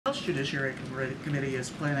House Judiciary Committee is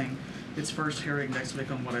planning its first hearing next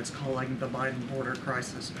week on what it's calling the Biden border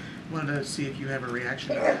crisis. Wanted to see if you have a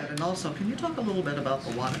reaction to that. And also, can you talk a little bit about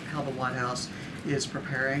how the White House is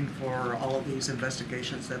preparing for all of these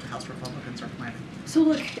investigations that House Republicans are planning? So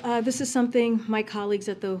look, this is something my colleagues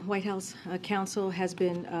at the White House Council has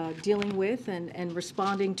been dealing with and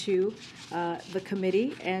responding to the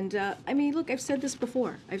committee. And I mean, look, I've said this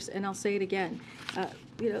before, and I'll say it again.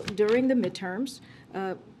 During the midterms,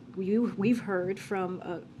 we've heard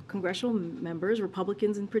from congressional members,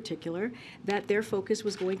 Republicans in particular, that their focus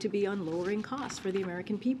was going to be on lowering costs for the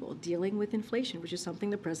American people, dealing with inflation, which is something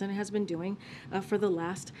the president has been doing for the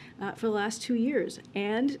last 2 years.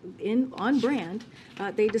 And on brand,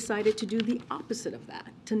 they decided to do the opposite of that,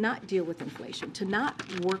 to not deal with inflation, to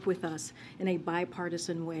not work with us in a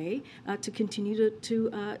bipartisan way, to continue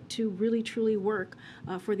to really truly work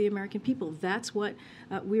for the American people. That's what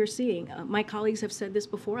we are seeing. My colleagues have said this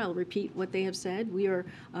before. I'll repeat what they have said. We are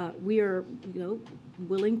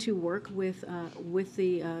willing to work with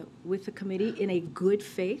the committee in a good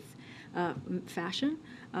faith fashion,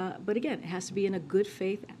 but again, it has to be in a good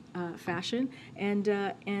faith fashion,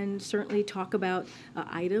 and certainly talk about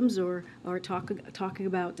items or talking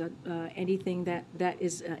about anything that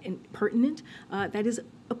is pertinent, that is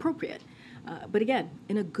appropriate. But again,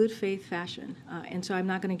 in a good faith fashion. And so I'm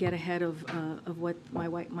not going to get ahead of what my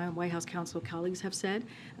White House Council colleagues have said.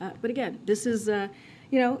 But again, this is,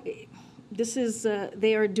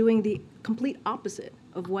 they are doing the complete opposite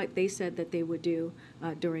of what they said that they would do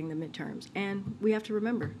during the midterms. And we have to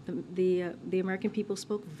remember, the American people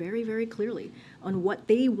spoke very, very clearly on what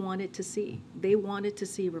they wanted to see. They wanted to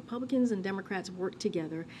see Republicans and Democrats work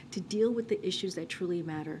together to deal with the issues that truly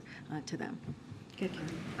matter to them.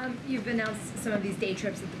 You've announced some of these day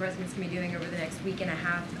trips that the president's going to be doing over the next week and a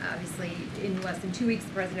half. Obviously, in less than 2 weeks,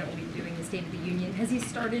 the president will be doing the State of the Union. Has he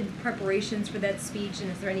started preparations for that speech,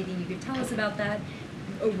 and is there anything you could tell us about that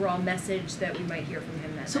overall message that we might hear from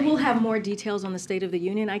him that night? We'll have more details on the State of the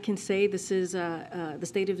Union. I can say this is the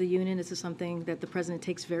State of the Union. This is something that the president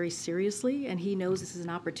takes very seriously, and he knows this is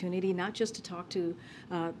an opportunity not just to talk to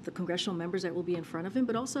the congressional members that will be in front of him,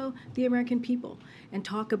 but also the American people, and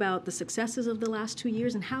talk about the successes of the last 2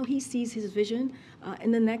 years and how he sees his vision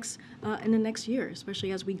in the next year,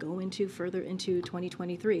 especially as we go further into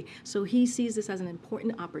 2023. So he sees this as an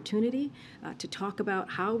important opportunity to talk about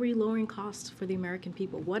how we're lowering costs for the American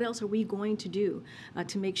people. What else are we going to do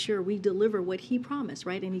to make sure we deliver what he promised,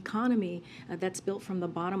 right? An economy that's built from the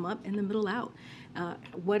bottom up and the middle out.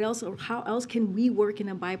 What else, or how else can we work in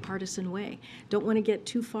a bipartisan way? Don't want to get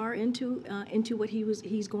too far into what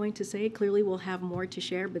he's going to say. Clearly, we'll have more to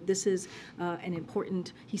share, but this is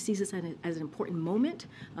he sees this as an important moment,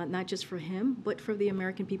 not just for him, but for the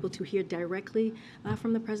American people to hear directly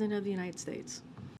from the President of the United States.